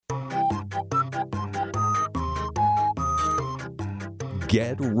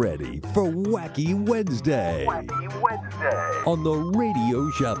Get ready for Wacky Wednesday. On the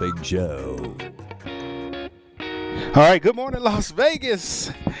Radio Shopping Show. All right, good morning, Las Vegas.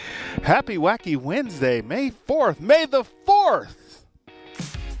 Happy Wacky Wednesday, May 4th. May the 4th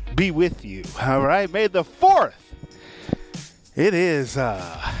be with you. All right, May the 4th. It is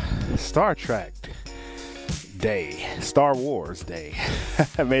Star Trek Day, Star Wars Day.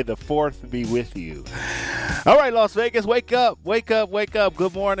 May the 4th be with you. All right, Las Vegas, wake up, wake up, wake up.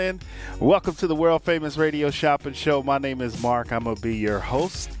 Good morning. Welcome to the world famous Radio Shopping Show. My name is Mark. I'm going to be your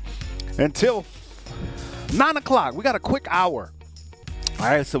host until 9 o'clock. We got a quick hour. All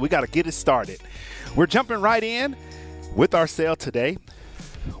right, so we got to get it started. We're jumping right in with our sale today.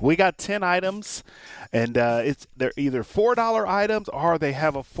 We got 10 items, and they're either $4 items or they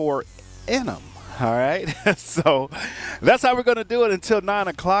have a 4 in them. All right, so that's how we're going to do it until 9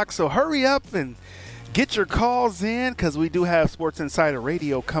 o'clock. So hurry up and get your calls in because we do have Sports Insider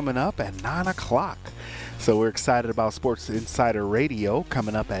Radio coming up at 9 o'clock. So we're excited about Sports Insider Radio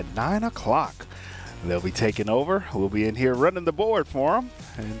coming up at 9 o'clock. They'll be taking over. We'll be in here running the board for them.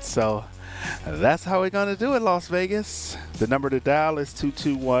 And so that's how we're going to do it, Las Vegas. The number to dial is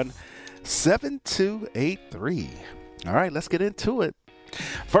 221-7283. All right, let's get into it.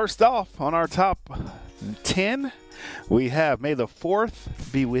 First off, on our top 10, we have May the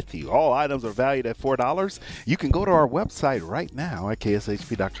 4th be with you. All items are valued at $4. You can go to our website right now at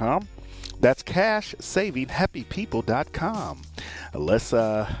kshp.com. That's cashsavinghappypeople.com. Let's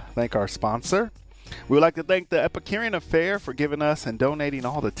thank our sponsor. We would like to thank the Epicurean Affair for giving us and donating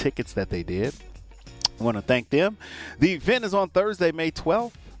all the tickets that they did. I want to thank them. The event is on Thursday, May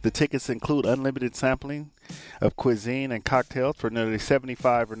 12th. The tickets include unlimited sampling of cuisine and cocktails for nearly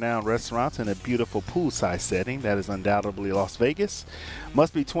 75 renowned restaurants in a beautiful poolside setting that is undoubtedly Las Vegas.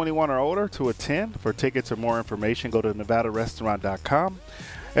 Must be 21 or older to attend. For tickets or more information, go to nevadarestaurant.com.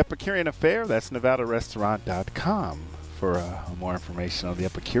 Epicurean Affair, that's nevadarestaurant.com for more information on the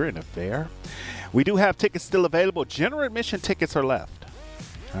Epicurean Affair. We do have tickets still available. General admission tickets are left.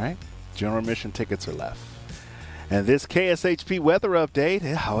 All right? General admission tickets are left. And this KSHP weather update,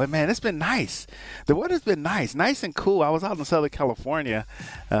 oh man, it's been nice. The weather's been nice and cool. I was out in Southern California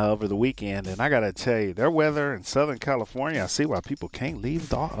over the weekend, and I got to tell you, their weather in Southern California, I see why people can't leave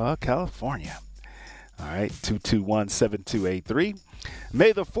California. All right, 221-7283.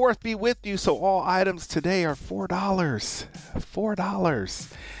 May the 4th be with you, so all items today are $4.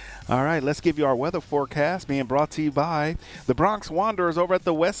 $4. All right, let's give you our weather forecast being brought to you by the Bronx Wanderers over at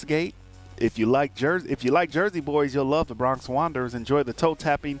the Westgate. If you like Jersey boys, you'll love the Bronx Wanderers. Enjoy the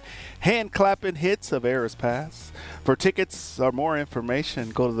toe-tapping, hand-clapping hits of Eras Pass. For tickets or more information,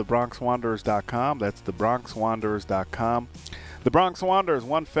 go to thebronxwanderers.com. That's thebronxwanderers.com. The Bronx Wanderers,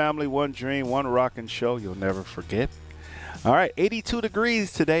 one family, one dream, one rockin' show you'll never forget. All right, 82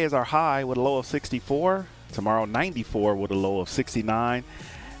 degrees today is our high with a low of 64. Tomorrow, 94 with a low of 69.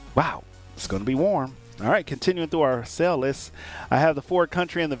 Wow, it's going to be warm. All right, continuing through our sale list, I have the Ford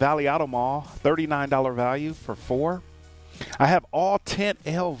Country in the Valley Auto Mall, $39 value for 4. I have all tint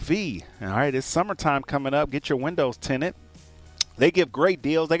LV. All right, it's summertime coming up. Get your windows tinted. They give great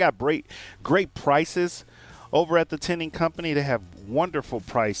deals. They got great prices over at the tinting company. They have wonderful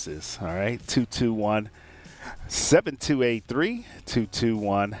prices. All right, 221-7283,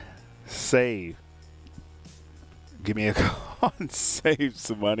 221-SAVE. Give me a call and save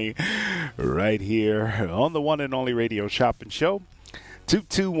some money right here on the one and only Radio Shopping Show.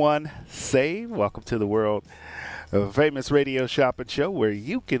 221-SAVE. Welcome to the world famous Radio Shopping Show where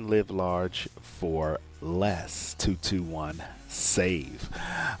you can live large for less. 221-SAVE.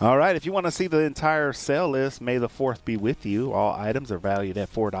 All right, if you want to see the entire sale list, May the 4th be with you. All items are valued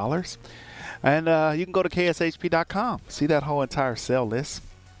at $4. And you can go to kshp.com. See that whole entire sale list.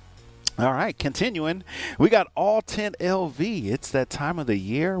 All right, continuing, we got all tint LV. It's that time of the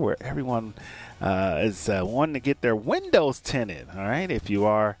year where everyone is wanting to get their windows tinted. All right, if you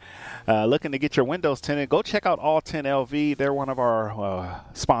are looking to get your windows tinted, go check out All Tint LV. They're one of our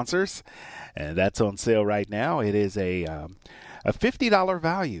sponsors, and that's on sale right now. It is a $50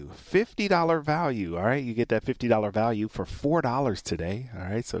 value. $50 value. All right, you get that $50 value for $4 today. All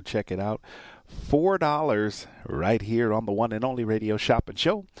right, so check it out. $4 right here on the one and only Radio Shopping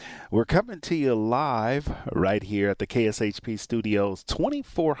Show. We're coming to you live right here at the KSHP Studios,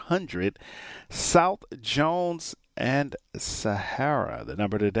 2400 South Jones and Sahara. The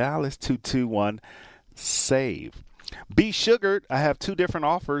number to dial is 221-SAVE. Be Sugared. I have two different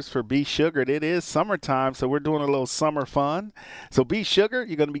offers for Be Sugared. It is summertime, so we're doing a little summer fun. So Be Sugared,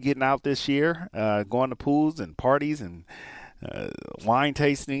 you're going to be getting out this year, going to pools and parties and wine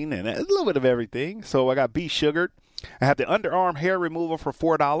tasting and a little bit of everything. So I got Be Sugared. I have the underarm hair removal for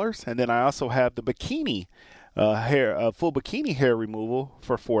 $4, and then I also have the bikini full bikini hair removal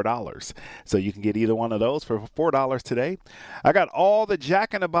for $4. So you can get either one of those for $4 today. I got all the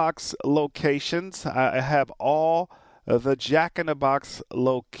Jack in the Box locations. I have all the Jack in the Box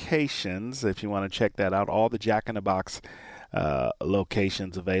locations. If you want to check that out, all the Jack in the Box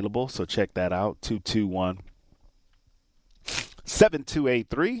locations available. So check that out.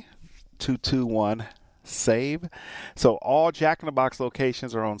 221-7283 221 save. So all Jack in the Box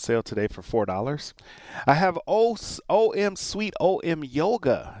locations are on sale today for $4. I have OM Sweet OM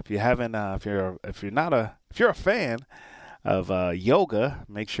Yoga. If you haven't, if you're a fan of yoga,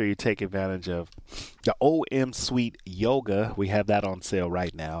 make sure you take advantage of the OM Sweet Yoga. We have that on sale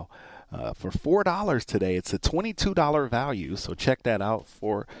right now for $4 today. It's a $22 value, so check that out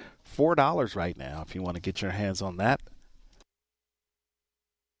for $4 right now if you want to get your hands on that.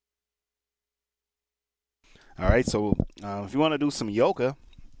 All right, so if you want to do some yoga,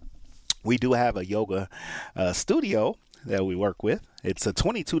 we do have a yoga studio that we work with. It's a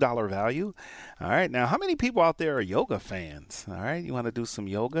 $22 value. All right, now how many people out there are yoga fans? All right, you want to do some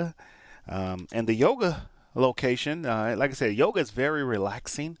yoga? And the yoga location, like I said, yoga is very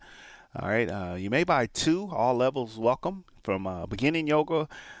relaxing. All right, you may buy two, all levels welcome, from beginning yoga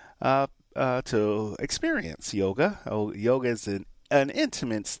to experience yoga. Yoga is an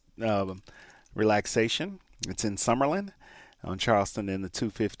intimate relaxation. It's in Summerlin on Charleston in the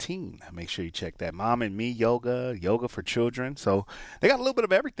 215. Make sure you check that. Mom and Me Yoga, yoga for children. So they got a little bit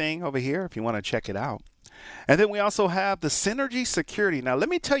of everything over here if you want to check it out. And then we also have the Synergy Security. Now, let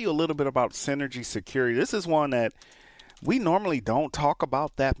me tell you a little bit about Synergy Security. This is one that we normally don't talk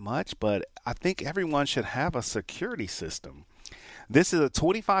about that much, but I think everyone should have a security system. This is a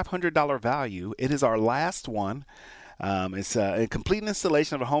 $2,500 value. It is our last one. It's a complete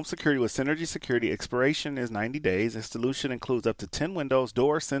installation of a home security with Synergy Security. Expiration is 90 days. The solution includes up to 10 windows,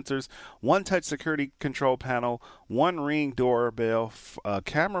 doors, sensors, one touch security control panel, one Ring doorbell,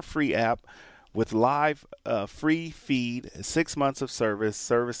 camera-free app with live free feed, 6 months of service.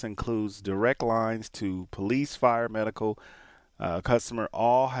 Service includes direct lines to police, fire, medical. Customer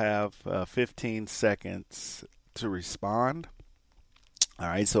all have 15 seconds to respond. All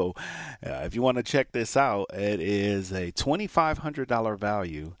right, so if you want to check this out, it is a $2,500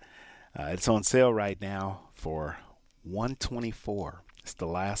 value. It's on sale right now for $124. It's the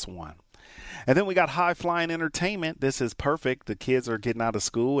last one. And then we got High Flying Entertainment. This is perfect. The kids are getting out of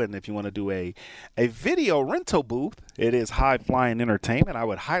school, and if you want to do a video rental booth, it is High Flying Entertainment. I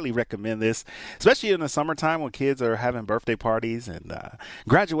would highly recommend this, especially in the summertime when kids are having birthday parties and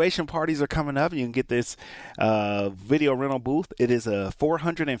graduation parties are coming up. You can get this video rental booth. It is a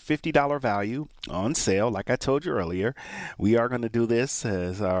 $450 value on sale. Like I told you earlier, we are going to do this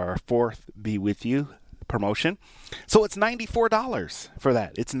as our fourth Be With You promotion. So it's $94 for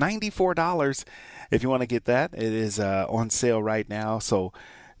that. It's $94 if you want to get that. It is on sale right now. So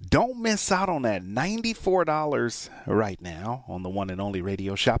don't miss out on that. $94 right now on the one and only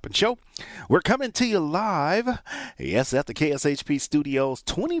Radio Shopping Show. We're coming to you live, yes, at the KSHP Studios,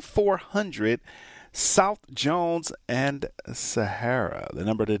 2400 South Jones and Sahara. The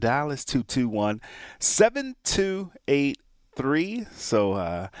number to dial is 221-7283.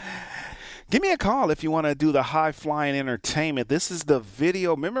 So, give me a call if you want to do the High Flying Entertainment. This is the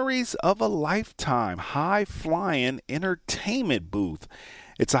video Memories of a Lifetime High Flying Entertainment booth.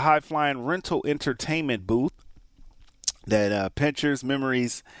 It's a high flying rental entertainment booth that pictures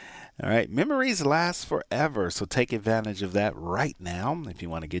memories. All right, memories last forever. So take advantage of that right now if you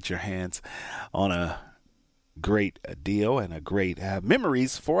want to get your hands on a great deal and a great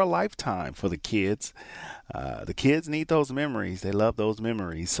memories for a lifetime for the kids. The kids need those memories. They love those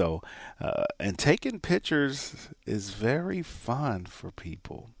memories. So, and taking pictures is very fun for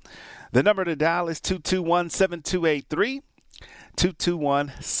people. The number to dial is 221-7283.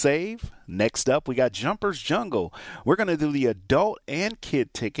 221-SAVE. Next up, we got Jumpers Jungle. We're going to do the adult and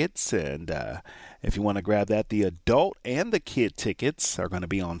kid tickets. And if you want to grab that, the adult and the kid tickets are going to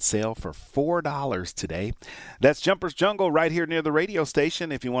be on sale for $4 today. That's Jumpers Jungle right here near the radio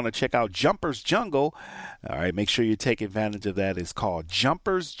station. If you want to check out Jumpers Jungle, all right, make sure you take advantage of that. It's called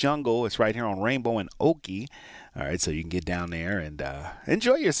Jumpers Jungle. It's right here on Rainbow and Oakey. All right, so you can get down there and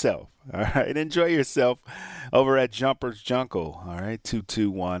enjoy yourself. All right, enjoy yourself over at Jumpers Jungle. All right,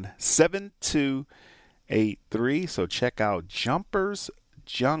 221-7283. So check out Jumpers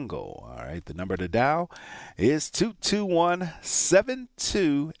Jungle. All right, the number to dial is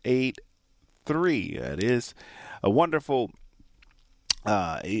 221-7283. That is a wonderful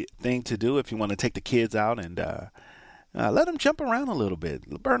thing to do if you want to take the kids out and Let them jump around a little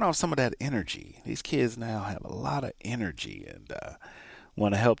bit. Burn off some of that energy. These kids now have a lot of energy, and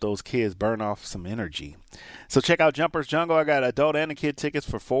want to help those kids burn off some energy. So check out Jumpers Jungle. I got adult and kid tickets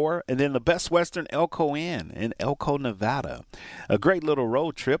for $4. And then the Best Western Elko Inn in Elko, Nevada. A great little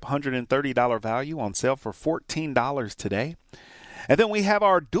road trip, $130 value, on sale for $14 today. And then we have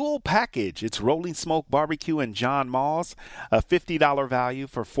our dual package. It's Rolling Smoke Barbecue and John Mauls, a $50 value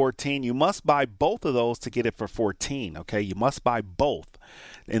for $14. You must buy both of those to get it for $14, okay? You must buy both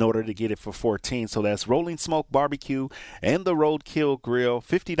in order to get it for $14. So that's Rolling Smoke Barbecue and the Roadkill Grill,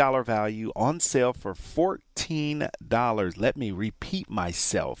 $50 value, on sale for $14. Let me repeat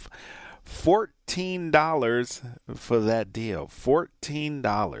myself. $14 for that deal.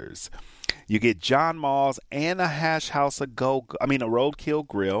 $14. You get John Mauls and a Hash House a Roadkill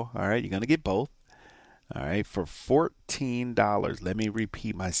Grill. All right, you're going to get both. All right, for $14. Let me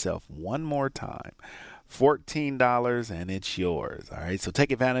repeat myself one more time. $14 and it's yours. All right, so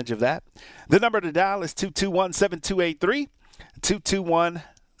take advantage of that. The number to dial is 221-7283,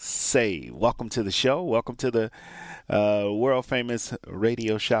 221-SAVE. Welcome to the show. Welcome to the world famous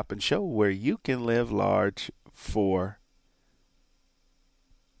radio shopping show where you can live large for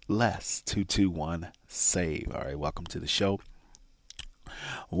less. 221-SAVE. All right, welcome to the show.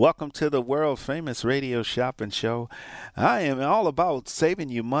 Welcome to the world famous radio shopping show. I am all about saving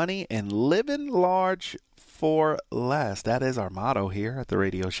you money and living large for less. That is our motto here at the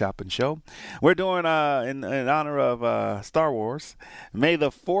Radio Shopping Show. We're doing in honor of Star Wars. May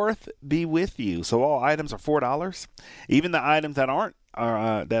the 4th be with you. So all items are $4. Even the items that are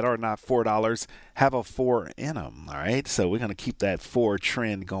not $4 have a 4 in them. All right, so we're going to keep that 4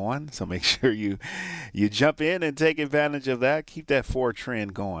 trend going. So make sure you jump in and take advantage of that. Keep that 4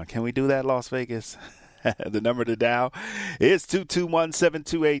 trend going. Can we do that, Las Vegas? The number to dial is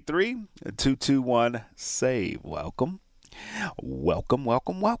 221-7283, 221-SAVE. Welcome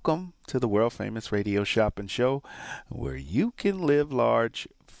to the world famous Radio Shopping Show where you can live large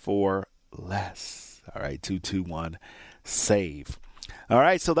for less. All right, 221-SAVE. All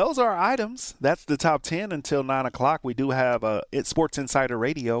right, so those are our items. That's the top 10 until 9 o'clock. We do have Sports Insider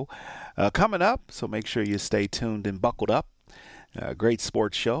Radio coming up, so make sure you stay tuned and buckled up. Great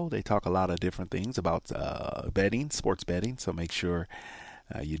sports show. They talk a lot of different things about sports betting, so make sure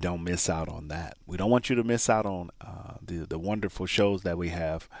you don't miss out on that. We don't want you to miss out on the wonderful shows that we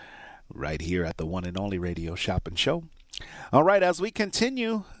have right here at the one and only Radio Shopping Show. All right, as we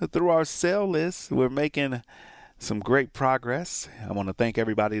continue through our sale list, we're making some great progress. I want to thank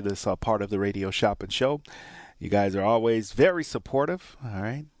everybody that's a part of the Radio Shopping Show. You guys are always very supportive, all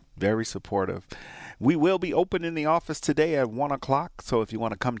right? Very supportive. We will be open in the office today at 1 o'clock, so if you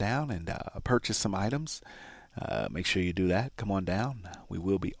want to come down and purchase some items, make sure you do that. Come on down. We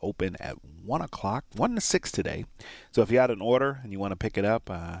will be open at 1 o'clock, 1 to 6 today. So if you had an order and you want to pick it up,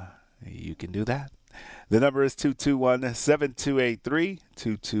 you can do that. The number is 221-7283,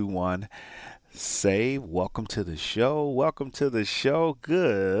 221-SAVE. Welcome to the show. Welcome to the show.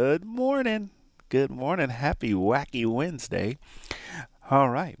 Good morning. Good morning. Happy Wacky Wednesday. All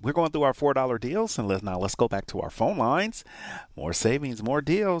right, we're going through our $4 deals, and let's go back to our phone lines. More savings, more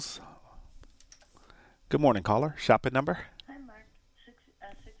deals. Good morning, caller. Shopping number? Hi, Mark.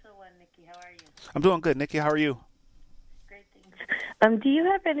 601, Nikki. How are you? I'm doing good, Nikki. How are you? Great, thanks. Do you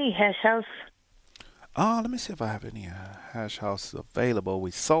have any Hash House? Let me see if I have any Hash House available.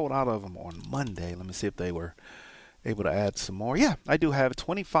 We sold out of them on Monday. Let me see if they were able to add some more. Yeah, I do have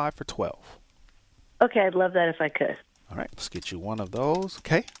 25 for 12. Okay, I'd love that if I could. All right, let's get you one of those,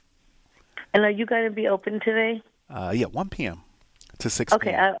 okay? And are you going to be open today? 1 p.m. to 6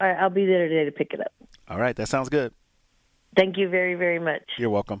 Okay, p.m. I'll be there today to pick it up. All right, that sounds good. Thank you very, very much. You're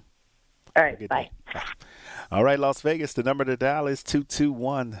welcome. All right, bye. Bye. All right, Las Vegas, the number to dial is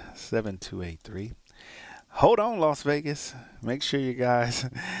 221-7283. Hold on, Las Vegas. Make sure you guys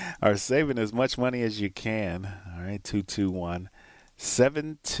are saving as much money as you can. All right,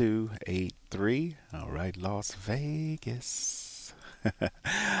 221-7283. All right, Las Vegas.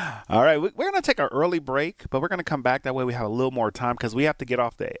 All right, we're going to take our early break, but we're going to come back. That way we have a little more time because we have to get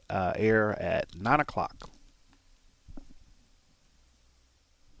off the air at 9 o'clock.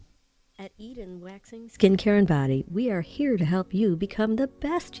 At Eden Waxing, Skincare and Body, we are here to help you become the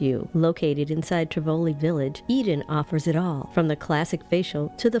best you. Located inside Tivoli Village, Eden offers it all, from the classic facial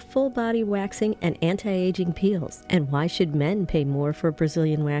to the full body waxing and anti-aging peels. And why should men pay more for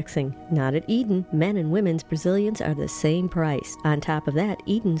Brazilian waxing? Not at Eden. Men and women's Brazilians are the same price. On top of that,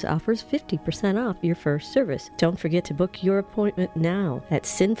 Eden's offers 50% off your first service. Don't forget to book your appointment now at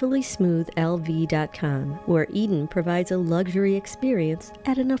sinfullysmoothlv.com, where Eden provides a luxury experience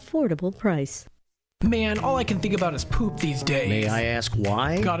at an affordable price. Man, all I can think about is poop these days. May I ask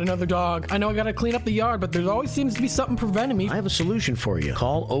why? Got another dog. I know I gotta clean up the yard, but there always seems to be something preventing me. I have a solution for you.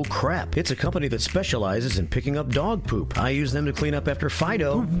 Call Oh Crap. It's a company that specializes in picking up dog poop. I use them to clean up after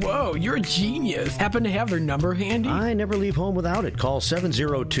Fido. Whoa, you're a genius. Happen to have their number handy? I never leave home without it. Call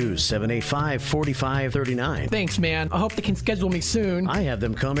 702-785-4539. Thanks, man. I hope they can schedule me soon. I have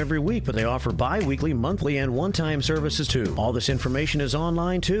them come every week, but they offer bi-weekly, monthly, and one-time services too. All this information is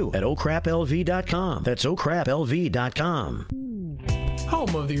online too at ocraplv.com. That's ocraplv.com.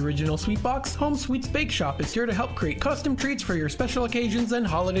 Home of the original Sweet Box, Home Sweets Bake Shop is here to help create custom treats for your special occasions and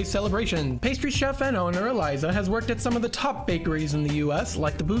holiday celebrations. Pastry chef and owner Eliza has worked at some of the top bakeries in the U.S.,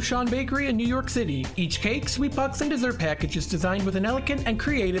 like the Bouchon Bakery in New York City. Each cake, Sweet Box, and dessert package is designed with an elegant and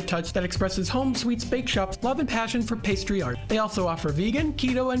creative touch that expresses Home Sweets Bake Shop's love and passion for pastry art. They also offer vegan,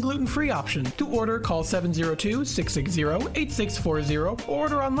 keto, and gluten-free options. To order, call 702-660-8640 or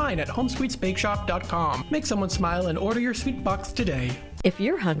order online at homesweetsbakeshop.com. Make someone smile and order your Sweet Box today. If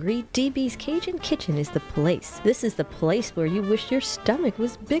you're hungry, DB's Cajun Kitchen is the place. This is the place where you wish your stomach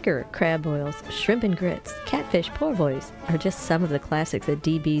was bigger. Crab boils, shrimp and grits, catfish po' boys are just some of the classics at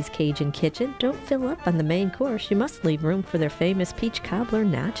DB's Cajun Kitchen. Don't fill up on the main course. You must leave room for their famous peach cobbler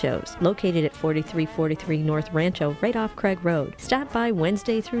nachos. Located at 4343 North Rancho, right off Craig Road. Stop by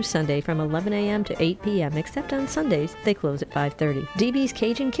Wednesday through Sunday from 11 a.m. to 8 p.m., except on Sundays, they close at 5:30. DB's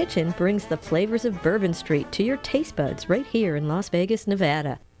Cajun Kitchen brings the flavors of Bourbon Street to your taste buds right here in Las Vegas,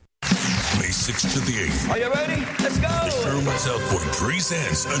 Nevada. May 6th to the 8th. Are you ready? Let's go! The Sherwin South Point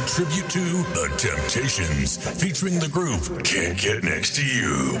presents a tribute to The Temptations, featuring the group Can't Get Next to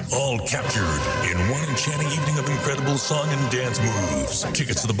You. All captured in one enchanting evening of incredible song and dance moves.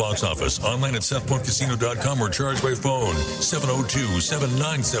 Tickets to the box office, online at southpointcasino.com or charged by phone,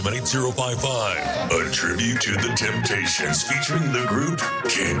 702-797-8055. A tribute to The Temptations, featuring the group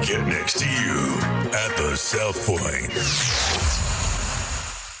Can't Get Next to You at the South Point.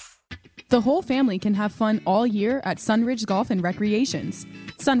 The whole family can have fun all year at Sunridge Golf and Recreations.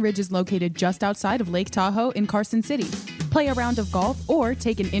 Sunridge is located just outside of Lake Tahoe in Carson City. Play a round of golf or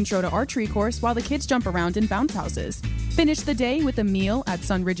take an intro to archery course while the kids jump around in bounce houses. Finish the day with a meal at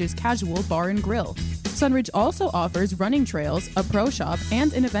Sunridge's Casual Bar and Grill. Sunridge also offers running trails, a pro shop,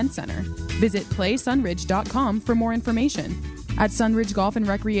 and an event center. Visit playsunridge.com for more information. At Sunridge Golf and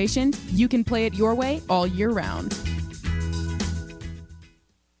Recreations, you can play it your way all year round.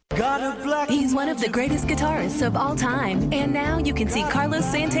 He's one of the greatest guitarists of all time, and now you can see Carlos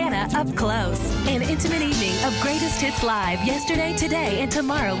Santana up close. An intimate evening of greatest hits live yesterday, today, and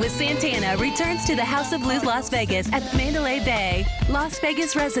tomorrow with Santana returns to the House of Blues Las Vegas at the Mandalay Bay. Las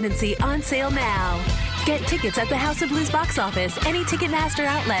Vegas residency on sale now. Get tickets at the House of Blues box office, any Ticketmaster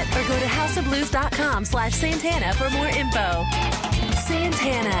outlet, or go to houseofblues.com/Santana for more info.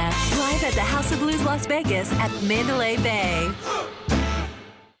 Santana, live at the House of Blues Las Vegas at Mandalay Bay.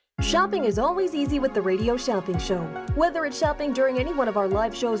 Shopping is always easy with the Radio Shopping Show. Whether it's shopping during any one of our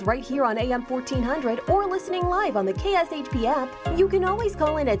live shows right here on AM 1400 or listening live on the KSHP app, you can always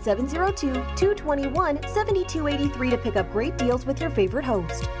call in at 702-221-7283 to pick up great deals with your favorite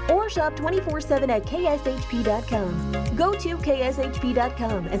host. Or shop 24/7 at kshp.com. Go to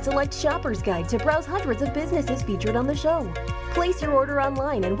kshp.com and select Shopper's Guide to browse hundreds of businesses featured on the show. Place your order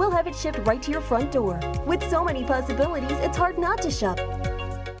online and we'll have it shipped right to your front door. With so many possibilities, it's hard not to shop.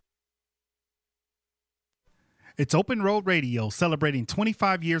 It's Open Road Radio, celebrating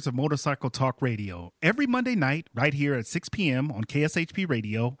 25 years of motorcycle talk radio. Every Monday night, right here at 6 p.m. on KSHP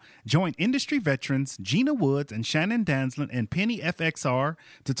Radio, join industry veterans Gina Woods and Shannon Danslin and Penny FXR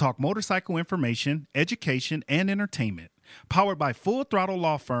to talk motorcycle information, education, and entertainment. Powered by Full Throttle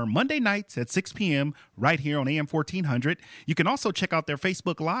Law Firm, Monday nights at 6 p.m. right here on AM 1400. You can also check out their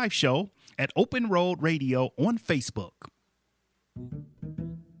Facebook Live show at Open Road Radio on Facebook.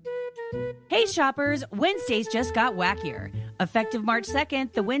 Hey shoppers, Wednesdays just got wackier. Effective March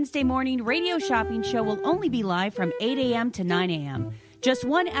 2nd, the Wednesday morning radio shopping show will only be live from 8 a.m. to 9 a.m. Just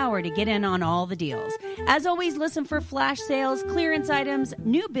 1 hour to get in on all the deals. As always, listen for flash sales, clearance items,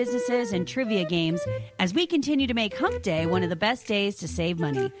 new businesses, and trivia games as we continue to make Hump Day one of the best days to save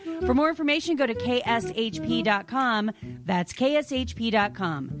money. For more information, go to kshp.com. That's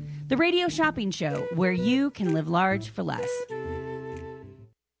kshp.com. The radio shopping show where you can live large for less.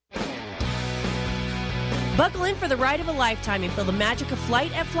 Buckle in for the ride of a lifetime and feel the magic of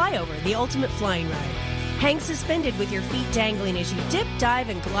flight at Flyover, the ultimate flying ride. Hang suspended with your feet dangling as you dip, dive,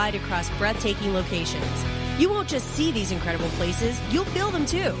 and glide across breathtaking locations. You won't just see these incredible places, you'll feel them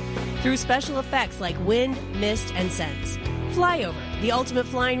too, through special effects like wind, mist, and scents. Flyover, the ultimate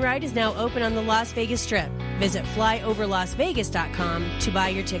flying ride, is now open on the Las Vegas Strip. Visit flyoverlasvegas.com to buy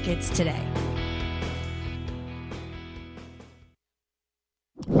your tickets today.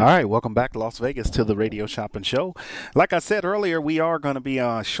 All right, welcome back to Las Vegas to the Radio Shopping Show. Like I said earlier, we are going to be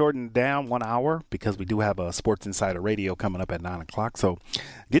shortened down 1 hour because we do have a Sports Insider Radio coming up at 9 o'clock. So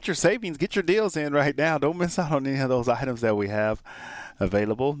get your savings, get your deals in right now. Don't miss out on any of those items that we have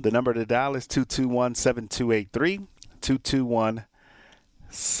available. The number to dial is 221-7283,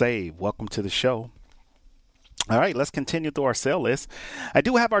 221-SAVE. Welcome to the show. All right, let's continue through our sale list. I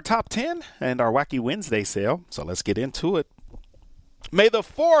do have our top 10 and our Wacky Wednesday sale, so let's get into it. May the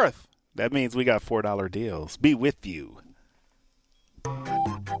 4th. That means we got $4 deals. Be with you.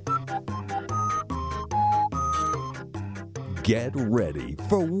 Get ready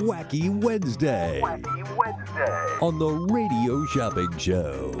for Wacky Wednesday. Wacky Wednesday on the Radio Shopping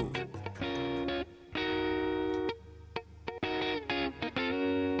Show.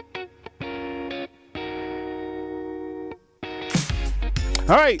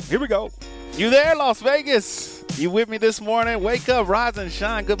 All right, here we go. You there, Las Vegas? You with me this morning? Wake up, rise and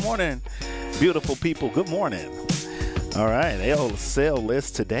shine. Good morning, beautiful people. Good morning. All right, sale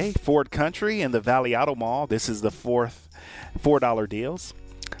list today. Ford Country in the Valley Auto Mall. This is the $4 deals.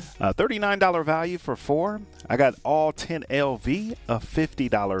 $39 value for 4. I got all 10 LV, a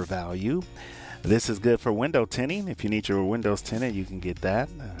 $50 value. This is good for window tinting. If you need your windows tinted, you can get that.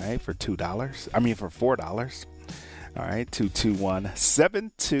 All right, for $2. I mean, for $4. All right,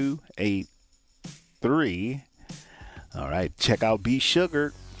 221-7283. All right, check out B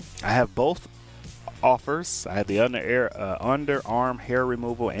Sugar. I have both offers. I have the underarm hair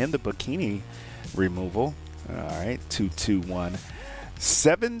removal and the bikini removal. All right,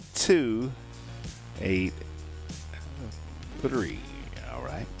 221-7283. All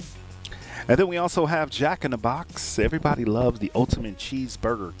right. And then we also have Jack in the Box. Everybody loves the Ultimate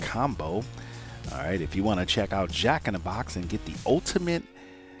Cheeseburger Combo. All right, if you want to check out Jack in the Box and get the Ultimate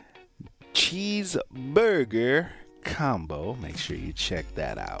Cheeseburger Combo, make sure you check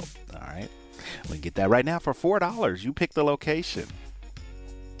that out. All right, we can get that right now for $4. You pick the location.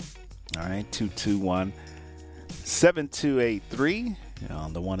 All right, 221-7283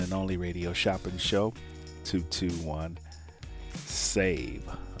 on the one and only Radio Shopping Show. 221-SAVE.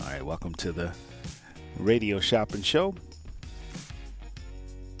 All right, welcome to the Radio Shopping Show.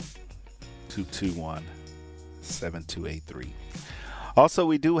 221-7283. Also,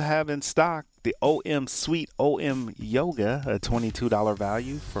 we do have in stock the OM Sweet OM Yoga, a $22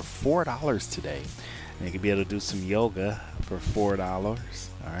 value for $4 today. And you can be able to do some yoga for $4. All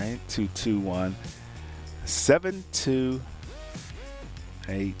right,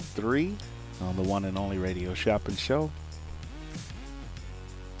 221-7283 on the one and only Radio Shopping Show.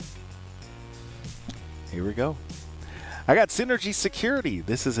 Here we go. I got Synergy Security.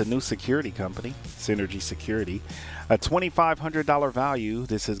 This is a new security company, Synergy Security. A $2,500 value.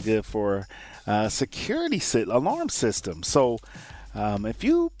 This is good for security alarm system. So if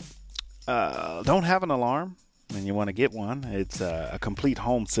you don't have an alarm and you want to get one, it's a complete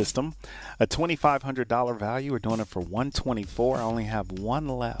home system. A $2,500 value. We're doing it for $124. I only have one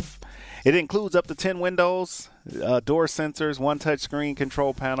left. It includes up to 10 windows, door sensors, one touch screen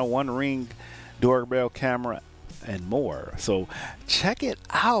control panel, one Ring doorbell camera, and more. So check it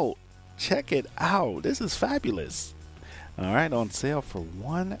out. Check it out. This is fabulous. All right, on sale for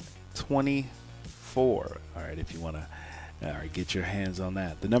 $124. All right, if you want to get your hands on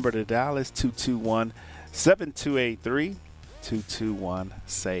that. The number to dial is 221-7283,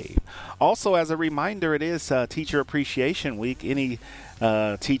 221-SAVE. Also, as a reminder, it is Teacher Appreciation Week. Any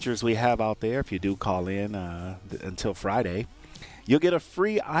teachers we have out there, if you do call in until Friday, you'll get a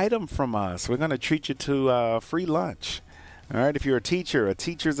free item from us. We're going to treat you to free lunch. All right, if you're a teacher, a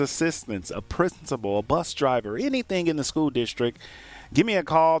teacher's assistant, a principal, a bus driver, anything in the school district, give me a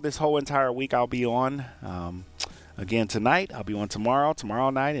call. This whole entire week I'll be on. Again tonight, I'll be on tomorrow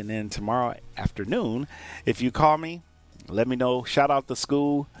night, and then tomorrow afternoon. If you call me, let me know. Shout out the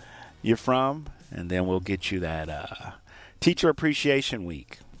school you're from, and then we'll get you that Teacher Appreciation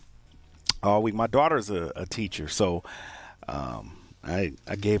Week. All week. My daughter's a teacher, so I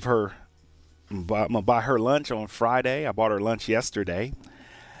gave her, I'm going to buy her lunch on Friday. I bought her lunch yesterday.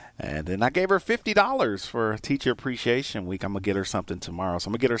 And then I gave her $50 for Teacher Appreciation Week. I'm going to get her something tomorrow. So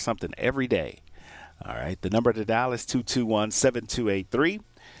I'm going to get her something every day. All right. The number to dial is 221-7283,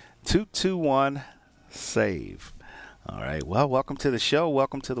 221-SAVE. All right. Well, welcome to the show.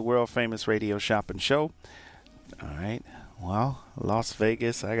 Welcome to the world famous Radio Shopping Show. All right. Well, Las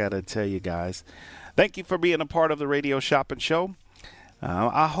Vegas, I got to tell you guys, thank you for being a part of the Radio Shopping Show.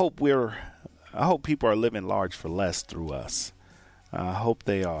 I hope people are living large for less through us. I hope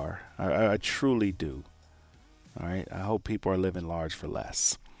they are. I truly do. All right. I hope people are living large for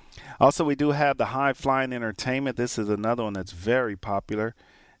less. Also, we do have the High Flying Entertainment. This is another one that's very popular.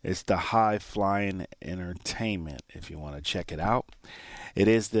 It's the High Flying Entertainment, if you want to check it out. It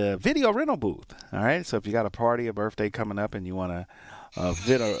is the video rental booth, all right? So if you got a party, a birthday coming up, and you want to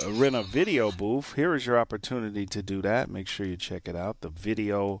rent a video booth, here is your opportunity to do that. Make sure you check it out, the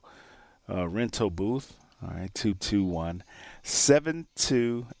video rental booth, all right,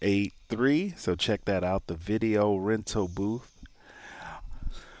 221-7283. So check that out, the video rental booth.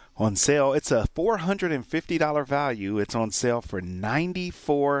 On sale, it's a $450 value. It's on sale for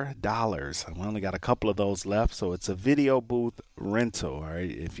 $94. We only got a couple of those left, so it's a video booth rental, all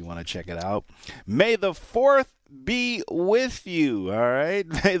right, if you want to check it out. May the 4th be with you, all right?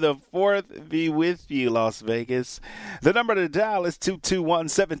 May the 4th be with you, Las Vegas. The number to dial is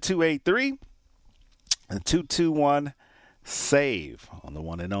 221-7283 and 221-SAVE on the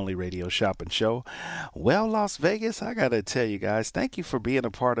one and only Radio Shopping Show. Well, Las Vegas, I got to tell you guys, thank you for being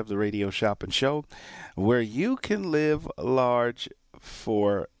a part of the Radio Shopping Show, where you can live large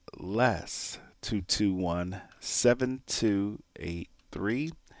for less.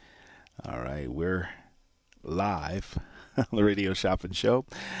 221-7283. All right, we're live on the Radio Shopping Show.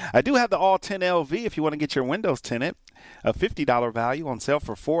 I do have the All 10 LV if you want to get your windows tinted. A $50 value on sale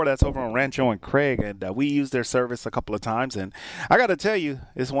for $4. That's over on Rancho and Craig, and we used their service a couple of times, and I got to tell you,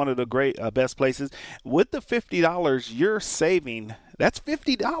 it's one of the great best places. With the $50 you're saving, that's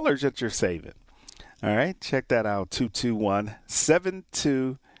 $50 that you're saving. All right, check that out,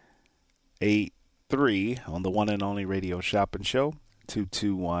 221-7283 on the one and only Radio Shopping Show,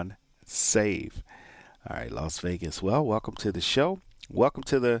 221-SAVE. All right, Las Vegas. Well, welcome to the show. Welcome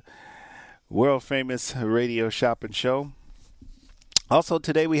to the world famous Radio Shopping Show. Also,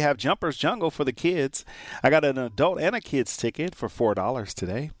 today we have Jumpers Jungle for the kids. I got an adult and a kids ticket for $4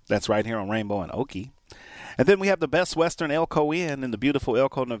 today. That's right here on Rainbow and Oakey. And then we have the Best Western Elko Inn in the beautiful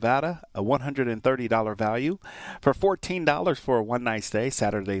Elko, Nevada, a $130 value for $14 for a one-night stay,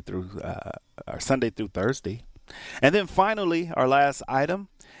 Sunday through Thursday. And then finally, our last item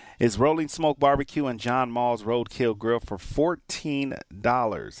is Rolling Smoke Barbecue and John Mall's Roadkill Grill for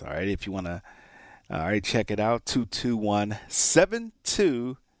 $14. All right, if you want to, check it out,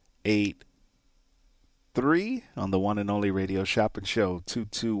 221-7283 on the one and only Radio Shopping Show,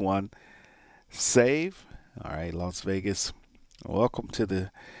 221-SAVE. All right, Las Vegas, welcome to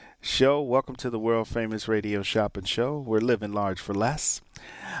the show. Welcome to the world famous Radio Shopping Show. We're living large for less.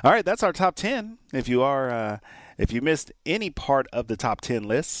 All right, that's our top 10. If you missed any part of the top 10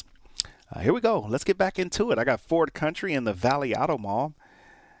 list, here we go. Let's get back into it. I got Ford Country in the Valley Auto Mall.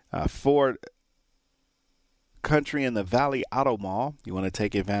 Ford Country in the Valley Auto Mall. You want to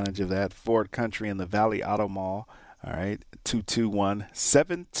take advantage of that. Ford Country in the Valley Auto Mall. All right,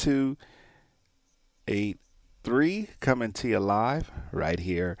 221-7283. Coming to you live right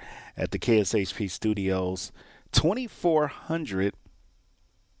here at the KSHP Studios, 2400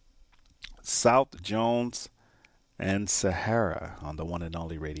 South Jones and Sahara on the one and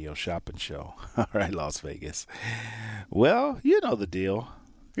only Radio Shopping Show. All right, Las Vegas. Well, you know the deal.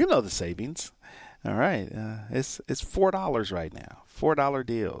 You know the savings. All right. It's $4 right now. $4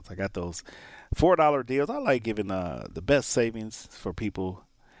 deals. I got those $4 deals. I like giving the best savings for people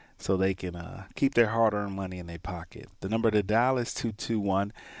so they can keep their hard-earned money in their pocket. The number to dial is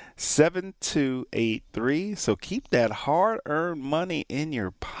 221-7283. So keep that hard-earned money in your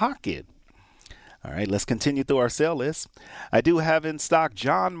pocket. All right, let's continue through our sale list. I do have in stock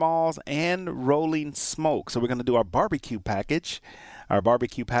John Mall's and Rolling Smoke. So we're going to do our barbecue package. Our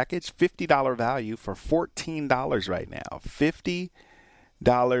barbecue package, $50 value for $14 right now. $50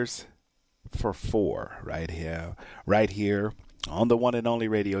 for $4 right here on the one and only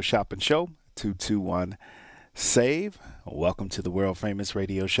Radio Shopping Show, 221-SAVE. Welcome to the world famous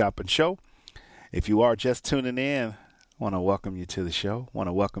Radio Shopping Show. If you are just tuning in, I want to welcome you to the show. Want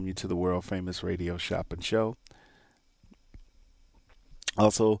to welcome you to the world famous Radio Shopping Show.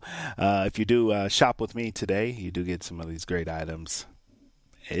 Also, if you do shop with me today, you do get some of these great items.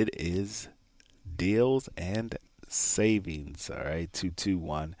 It is deals and savings. All right,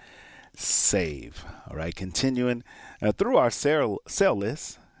 221-SAVE. All right, continuing through our sale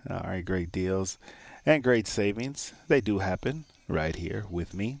list. All right, great deals and great savings. They do happen right here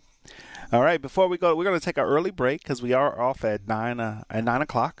with me. All right, before we go, we're going to take our early break because we are off at 9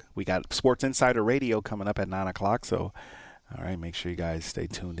 o'clock. We got Sports Insider Radio coming up at 9 o'clock. So, all right, make sure you guys stay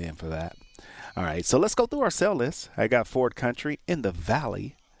tuned in for that. All right, so let's go through our sale list. I got Ford Country in the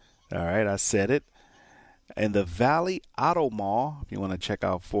Valley. All right, I said it. In the Valley Auto Mall, if you want to check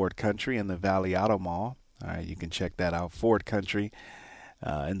out Ford Country in the Valley Auto Mall, all right, you can check that out. Ford Country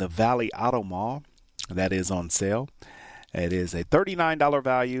in the Valley Auto Mall, that is on sale. It is a $39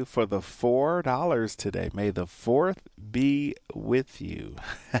 value for the $4 today. May the 4th be with you.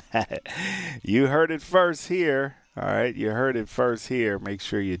 You heard it first here. All right, you heard it first here. Make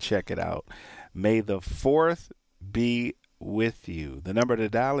sure you check it out. May the 4th be with you. The number to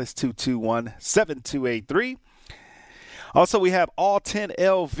dial is 221-7283. Also, we have All 10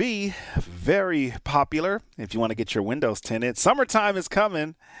 LV, very popular if you want to get your windows tinted. Summertime is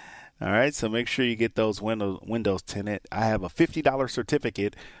coming. All right, so make sure you get those windows tinted. I have a $50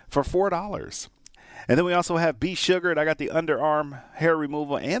 certificate for $4. And then we also have B Sugared. I got the underarm hair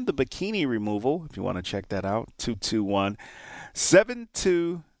removal and the bikini removal, if you want to check that out.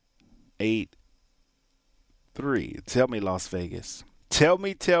 221-7283. Tell me, Las Vegas. Tell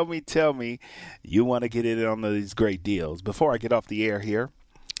me you want to get in on these great deals before I get off the air here.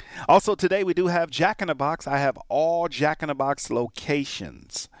 Also, today we do have Jack in the Box. I have all Jack in the Box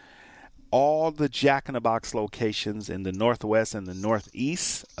locations. All the Jack in the Box locations in the Northwest and the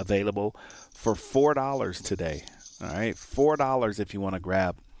Northeast available for $4 today. All right, $4 if you want to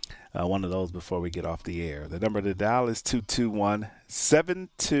grab one of those before we get off the air. The number to dial is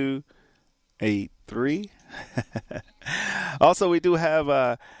 221-7283. Also, we do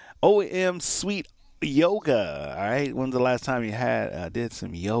have OM Sweet Yoga. All right, when's the last time you did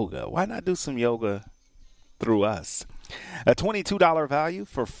some yoga? Why not do some yoga through us? A $22 value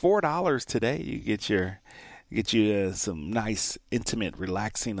for $4 today. You get you some nice, intimate,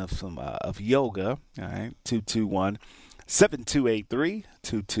 relaxing of yoga. All right, 221-7283,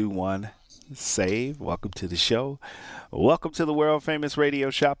 221-SAVE. Welcome to the show. Welcome to the world famous radio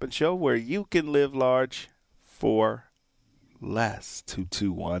shopping show where you can live large for less.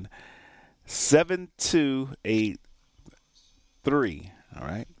 221-7283. All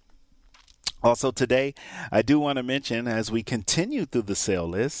right. Also today, I do want to mention, as we continue through the sale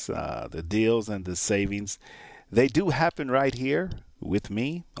list, the deals and the savings, they do happen right here with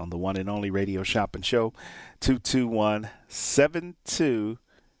me on the one and only radio shopping show,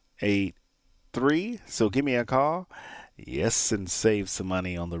 221-7283. So give me a call. Yes, and save some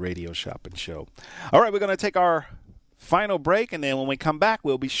money on the radio shopping show. All right, we're going to take our final break, and then when we come back,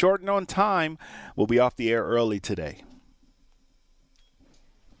 we'll be shortened on time. We'll be off the air early today.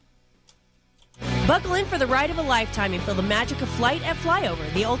 Buckle in for the ride of a lifetime and feel the magic of flight at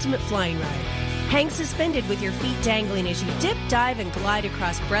Flyover, the ultimate flying ride. Hang suspended with your feet dangling as you dip, dive, and glide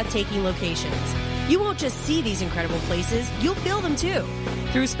across breathtaking locations. You won't just see these incredible places, you'll feel them too,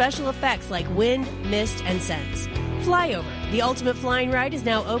 through special effects like wind, mist, and scents. Flyover, the ultimate flying ride, is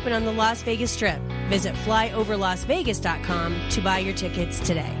now open on the Las Vegas Strip. Visit flyoverlasvegas.com to buy your tickets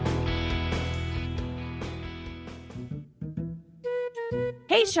today.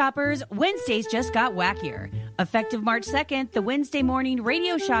 Hey shoppers, Wednesdays just got wackier. Effective March 2nd, the Wednesday morning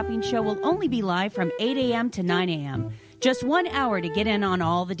radio shopping show will only be live from 8 a.m. to 9 a.m. Just 1 hour to get in on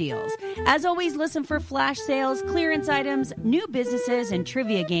all the deals. As always, listen for flash sales, clearance items, new businesses, and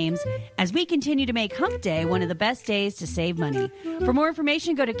trivia games as we continue to make Hump Day one of the best days to save money. For more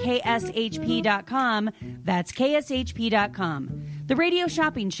information, go to kshp.com. That's kshp.com. The radio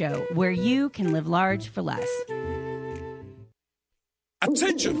shopping show where you can live large for less.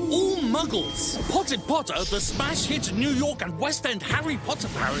 Attention, all muggles! Potted Potter, the smash hit New York and West End Harry Potter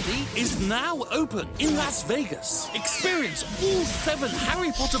parody, is now open in Las Vegas. Experience all 7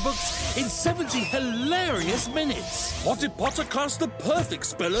 Harry Potter books in 70 hilarious minutes. Potted Potter cast the perfect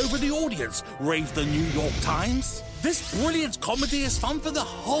spell over the audience, raved the New York Times. This brilliant comedy is fun for the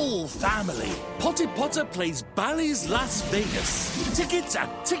whole family. Potted Potter plays Bally's Las Vegas. Tickets at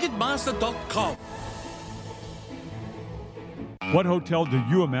Ticketmaster.com. What hotel do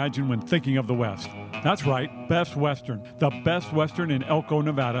you imagine when thinking of the West? That's right, Best Western. The Best Western in Elko,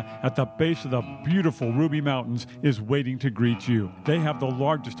 Nevada, at the base of the beautiful Ruby Mountains, is waiting to greet you. They have the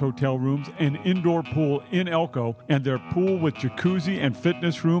largest hotel rooms and indoor pool in Elko, and their pool with jacuzzi and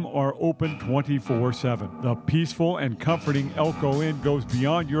fitness room are open 24/7. The peaceful and comforting Elko Inn goes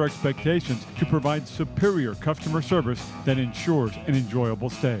beyond your expectations to provide superior customer service that ensures an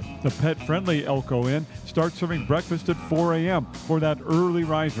enjoyable stay. The pet-friendly Elko Inn starts serving breakfast at 4 a.m. for that early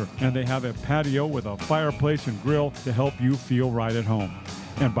riser, and they have a patio with a fireplace and grill to help you feel right at home.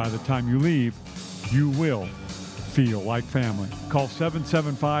 And by the time you leave, you will feel like family. Call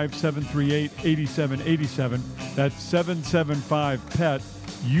 775-738-8787. That's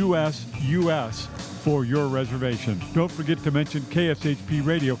 775-PET-US for your reservation. Don't forget to mention KSHP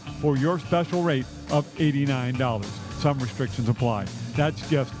Radio for your special rate of $89. Some restrictions apply. That's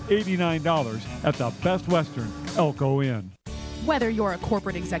just $89 at the Best Western Elko Inn. Whether you're a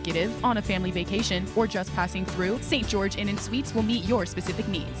corporate executive, on a family vacation, or just passing through, St. George Inn & Suites will meet your specific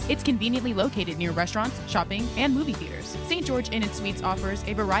needs. It's conveniently located near restaurants, shopping, and movie theaters. St. George Inn & Suites offers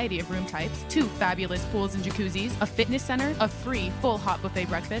a variety of room types, 2 fabulous pools and jacuzzis, a fitness center, a free full hot buffet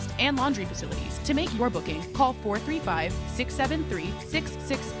breakfast, and laundry facilities. To make your booking, call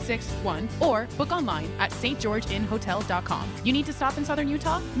 435-673-6661 or book online at stgeorgeinnhotel.com. You need to stop in Southern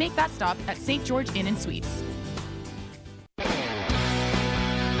Utah? Make that stop at St. George Inn & Suites.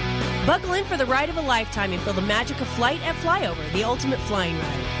 Buckle in for the ride of a lifetime and feel the magic of flight at Flyover, the ultimate flying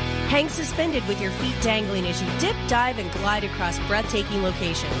ride. Hang suspended with your feet dangling as you dip, dive, and glide across breathtaking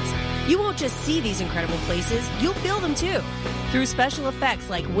locations. You won't just see these incredible places, you'll feel them too, through special effects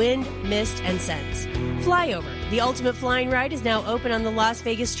like wind, mist, and scents. Flyover, the ultimate flying ride, is now open on the Las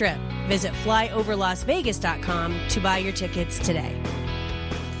Vegas Strip. Visit flyoverlasvegas.com to buy your tickets today.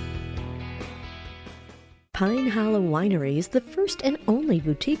 Pine Hollow Winery is the first and only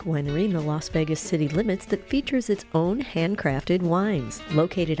boutique winery in the Las Vegas city limits that features its own handcrafted wines.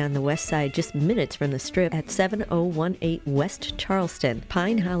 Located on the west side just minutes from the Strip at 7018 West Charleston,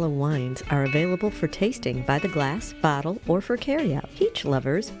 Pine Hollow wines are available for tasting by the glass, bottle, or for carryout. Peach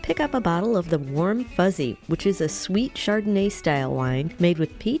lovers, pick up a bottle of the Warm Fuzzy, which is a sweet Chardonnay-style wine made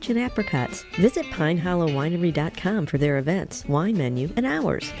with peach and apricots. Visit PineHollowWinery.com for their events, wine menu, and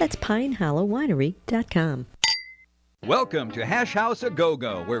hours. That's PineHollowWinery.com. Welcome to Hash House A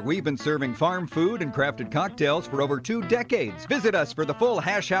Go-Go, where we've been serving farm food and crafted cocktails for over 2 decades. Visit us for the full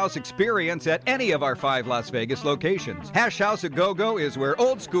Hash House experience at any of our 5 Las Vegas locations. Hash House A Go-Go is where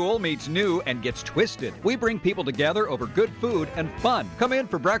old school meets new and gets twisted. We bring people together over good food and fun. Come in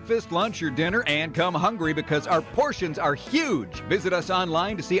for breakfast, lunch, or dinner, and come hungry because our portions are huge. Visit us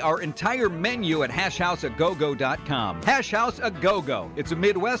online to see our entire menu at hashhouseagogo.com. Hash House A Go-Go. It's a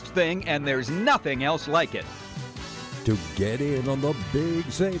Midwest thing, and there's nothing else like it. To get in on the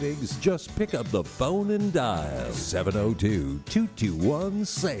big savings, just pick up the phone and dial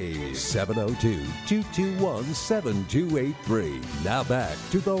 702-221-SAVE, 702-221-7283. Now back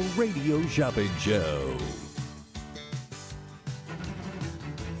to the Radio Shopping Show.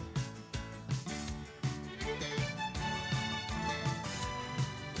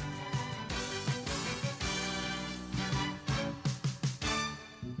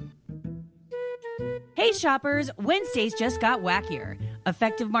 Hey shoppers, Wednesdays just got wackier.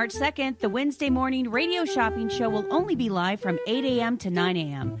 Effective March 2nd, the Wednesday morning radio shopping show will only be live from 8 a.m. to 9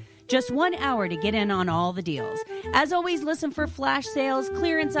 a.m. Just 1 hour to get in on all the deals. As always, listen for flash sales,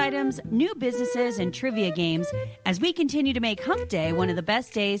 clearance items, new businesses, and trivia games as we continue to make Hump Day one of the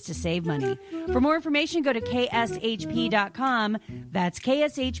best days to save money. For more information, go to kshp.com. That's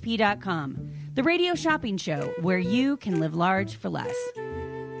kshp.com. The radio shopping show where you can live large for less.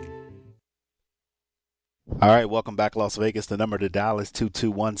 All right, welcome back, Las Vegas. The number to dial is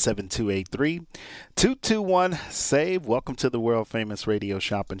 221-7283. 221-SAVE. Welcome to the world-famous Radio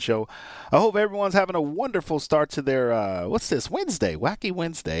Shopping Show. I hope everyone's having a wonderful start to their, Wednesday, Wacky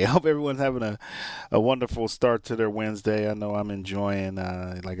Wednesday. I hope everyone's having a wonderful start to their Wednesday. I know I'm enjoying,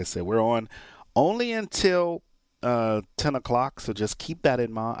 like I said, we're on only until 10 o'clock, so just keep that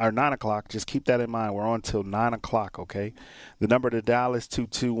in mind, or 9 o'clock, just keep that in mind. We're on till 9 o'clock, okay? The number to dial is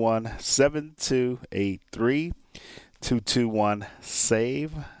 221-7283,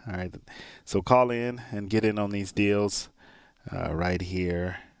 221-SAVE. All right, so call in and get in on these deals right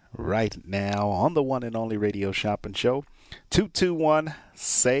here, right now, on the one and only Radio Shopping Show,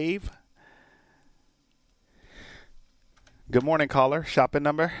 221-SAVE. Good morning, caller. Shopping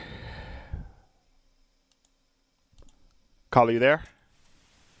number? Caller, you there?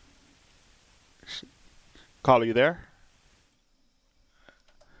 Caller, you there?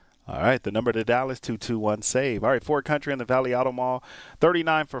 All right, the number to dial is 221-SAVE. All right, Ford Country and the Valley Auto Mall,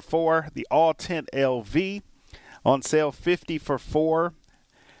 39 for $4. The All Tint LV on sale, 50 for $4.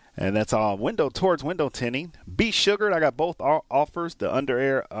 And that's all towards window tinting. Be Sugared, I got both offers. The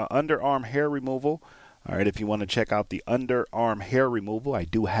underarm hair removal. All right, if you want to check out the underarm hair removal, I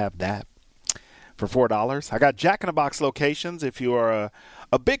do have that for $4. I got Jack in the Box locations. If you are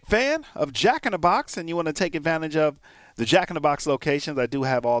a big fan of Jack in the Box and you want to take advantage of the Jack in the Box locations, I do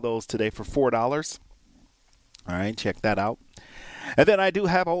have all those today for $4. All right, check that out. And then I do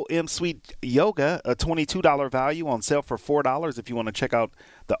have OM Sweet Yoga, a $22 value on sale for $4. If you want to check out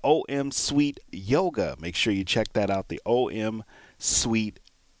the OM Sweet Yoga, make sure you check that out, the OM Sweet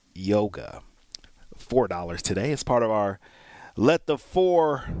Yoga. $4 today. It's part of our Let the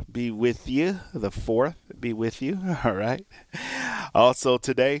 4 be with you, the 4th be with you, all right? Also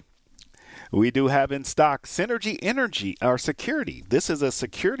today, we do have in stock Synergy Energy, our security. This is a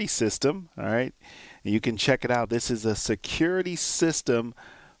security system, all right? and you can check it out. This is a security system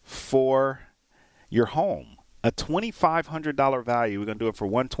for your home. A $2,500 value. We're going to do it for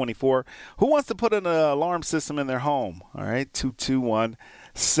 $124. Who wants to put an alarm system in their home? All right,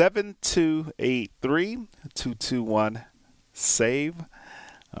 221-7283, 221-SAVE.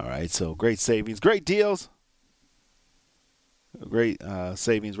 All right, so great savings, great deals, great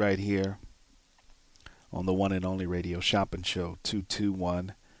savings right here on the one and only Radio Shopping Show,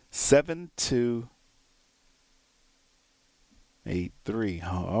 221-7283.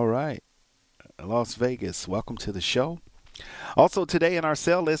 All right. Las Vegas, welcome to the show. Also today in our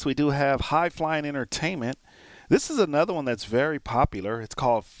sale list, we do have High Flying Entertainment. This is another one that's very popular. It's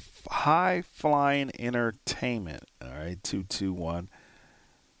called High Flying Entertainment. All right,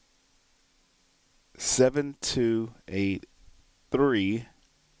 221-7283.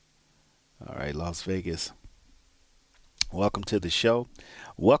 All right, Las Vegas. Welcome to the show.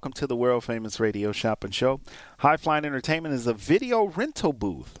 Welcome to the world famous Radio Shopping Show. High Flying Entertainment is a video rental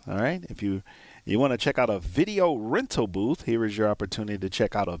booth. All right, if you want to check out a video rental booth, here is your opportunity to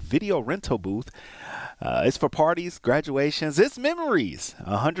check out a video rental booth. It's for parties, graduations, it's memories.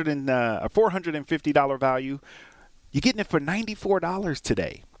 A $450 value. You're getting it for $94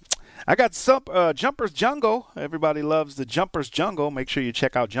 today. I got some Jumpers Jungle. Everybody loves the Jumpers Jungle. Make sure you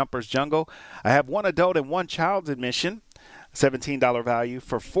check out Jumpers Jungle. I have one adult and one child's admission. $17 value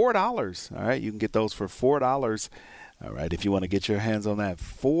for $4. All right, you can get those for $4. All right, if you want to get your hands on that,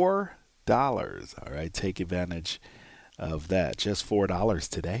 $4. All right, take advantage of that. Just $4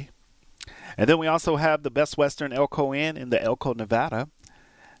 today. And then we also have the Best Western Elko Inn in the Elko, Nevada.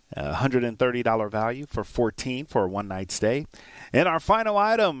 $130 value for $14 for a one-night stay. And our final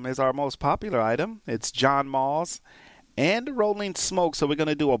item is our most popular item. It's John Mull's and Rolling Smoke. So we're going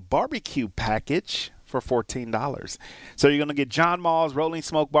to do a barbecue package for $14. So you're going to get John Mull's Rolling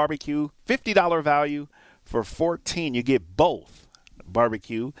Smoke Barbecue, $50 value for $14. You get both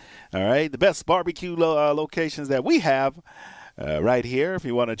barbecue. All right, the best barbecue locations that we have right here. If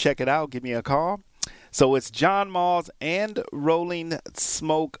you want to check it out, give me a call. So it's John Mull's and Rolling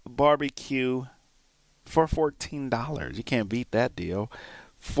Smoke Barbecue for $14. You can't beat that deal.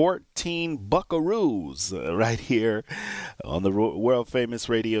 14 buckaroos right here on the world famous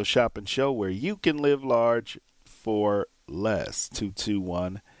Radio Shopping Show, where you can live large for less.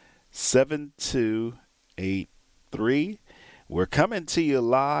 221-7283. We're coming to you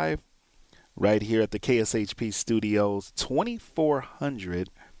live right here at the KSHP Studios,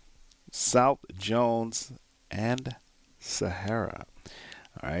 2400 South Jones and Sahara.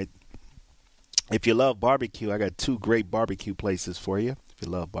 All right. If you love barbecue, I got two great barbecue places for you. If you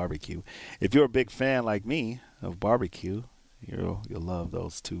love barbecue, if you're a big fan like me of barbecue, you'll love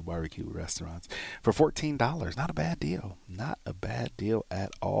those two barbecue restaurants for $14. Not a bad deal. Not a bad deal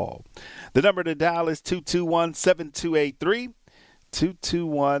at all. The number to dial is 221-7283,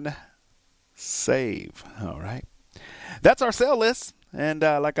 221-SAVE. All right. That's our sale list. And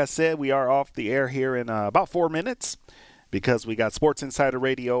like I said, we are off the air here in about 4 minutes because we got Sports Insider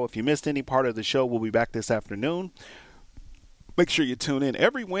Radio. If you missed any part of the show, we'll be back this afternoon. Make sure you tune in.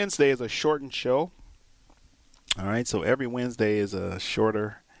 Every Wednesday is a shortened show. All right, so every Wednesday is a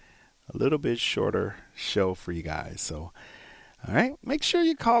little bit shorter show for you guys. So, all right, make sure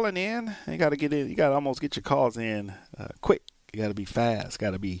you're calling in. You got to get in. You got to almost get your calls in quick. You got to be fast.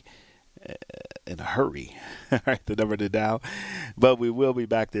 Got to be in a hurry. All right, the number to dial. But we will be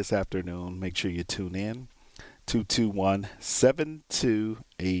back this afternoon. Make sure you tune in.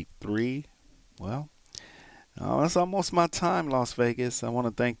 221-7283. Well, that's almost my time, Las Vegas. I want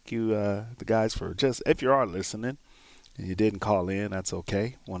to thank you, the guys, for just, if you are listening and you didn't call in, that's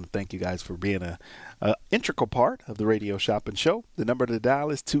okay. I want to thank you guys for being a integral part of the Radio Shopping Show. The number to dial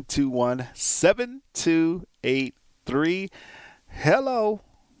is 221-7283. Hello.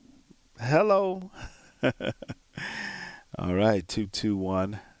 All right,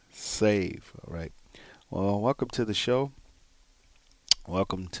 221-SAVE. All right. Well, welcome to the show.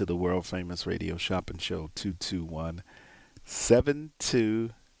 Welcome to the world famous Radio Shopping Show.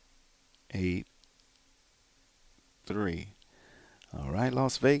 221-7283. All right,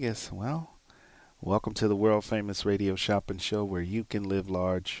 Las Vegas. Well, welcome to the world famous Radio Shopping Show, where you can live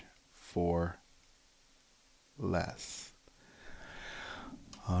large for less.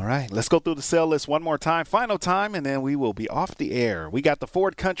 All right, let's go through the sale list one more time, final time, and then we will be off the air. We got the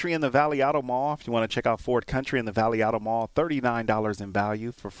Ford Country in the Valley Auto Mall. If you want to check out Ford Country in the Valley Auto Mall, $39 in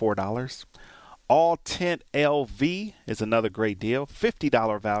value for $4. All Tint LV is another great deal,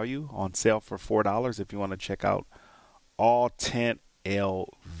 $50 value on sale for $4 if you want to check out All Tint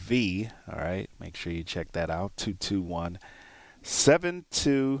LV. All right, make sure you check that out,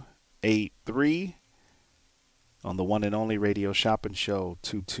 221-7283. on the one and only Radio Shopping Show,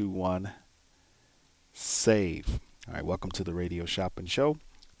 221-SAVE. All right, welcome to the Radio Shopping Show,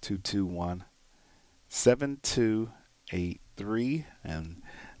 221-7283, and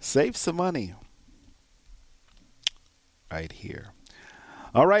save some money right here.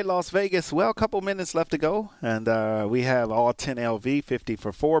 All right, Las Vegas. Well, a couple minutes left to go, and we have all 10 LV, 50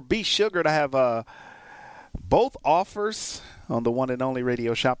 for 4. Be Sugar to have both offers on the one and only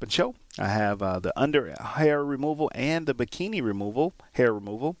Radio Shopping Show. I have the under hair removal and the bikini removal, hair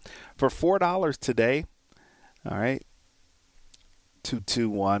removal, for $4 today. All right,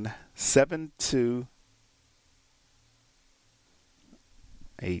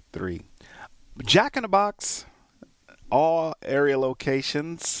 221-7283. Jack in the Box. All area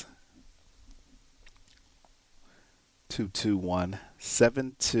locations,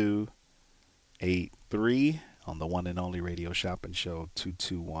 221-7283 on the one and only Radio Shopping Show,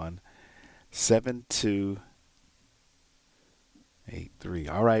 221-7283.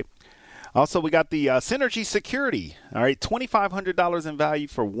 All right. Also, we got the Synergy Security. All right, $2,500 in value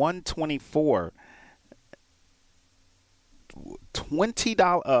for $124.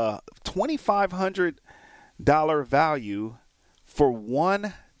 $2,500 value for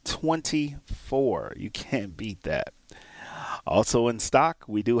 $124. You can't beat that. Also in stock,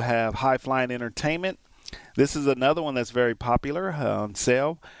 we do have High Flying Entertainment. This is another one that's very popular on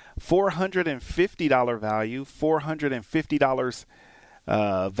sale. $450 value. $450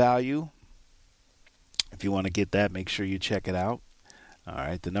 value. If you want to get that, make sure you check it out. All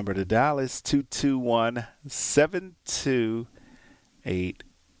right, the number to dial is 221-7283.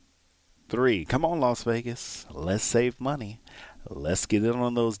 Come on, Las Vegas. Let's save money. Let's get in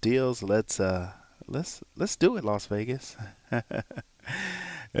on those deals. Let's do it, Las Vegas.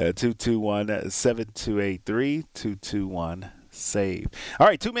 221-7283. 221-SAVE. All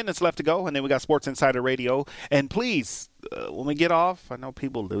right, 2 minutes left to go, and then we got Sports Insider Radio. And please, when we get off, I know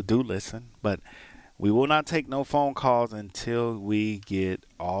people do listen, but we will not take no phone calls until we get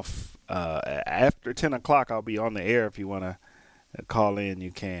off. After 10 o'clock, I'll be on the air if you want to call in,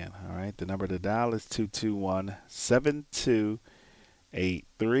 you can. All right. The number to dial is 221-7283.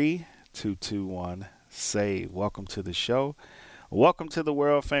 221-SAVE. Welcome to the show. Welcome to the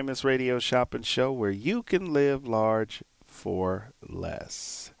world famous Radio Shopping Show, where you can live large for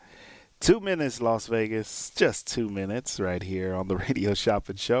less. 2 minutes, Las Vegas. Just 2 minutes right here on the Radio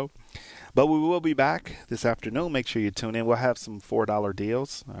Shopping Show. But we will be back this afternoon. Make sure you tune in. We'll have some $4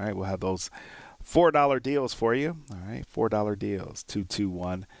 deals. All right. We'll have those $4 deals for you. All right, $4 deals.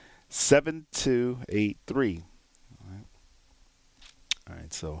 221-7283. All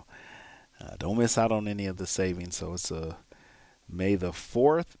right, so don't miss out on any of the savings. So it's a May the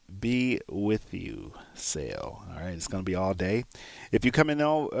 4th be with you sale. All right, it's going to be all day. If you come in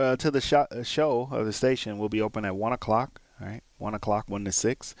to the show or the station, we'll be open at 1 o'clock. All right, 1 o'clock, 1 to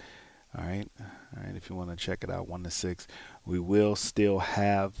 6. All right, if you want to check it out, 1 to 6. We will still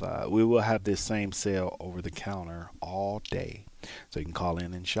have this same sale over the counter all day, so you can call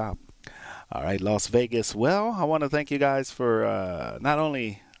in and shop. All right, Las Vegas. Well, I want to thank you guys for not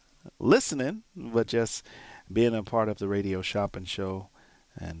only listening, but just being a part of the Radio Shopping Show.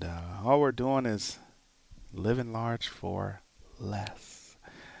 And all we're doing is living large for less.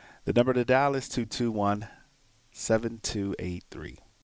 The number to dial is 221-7283.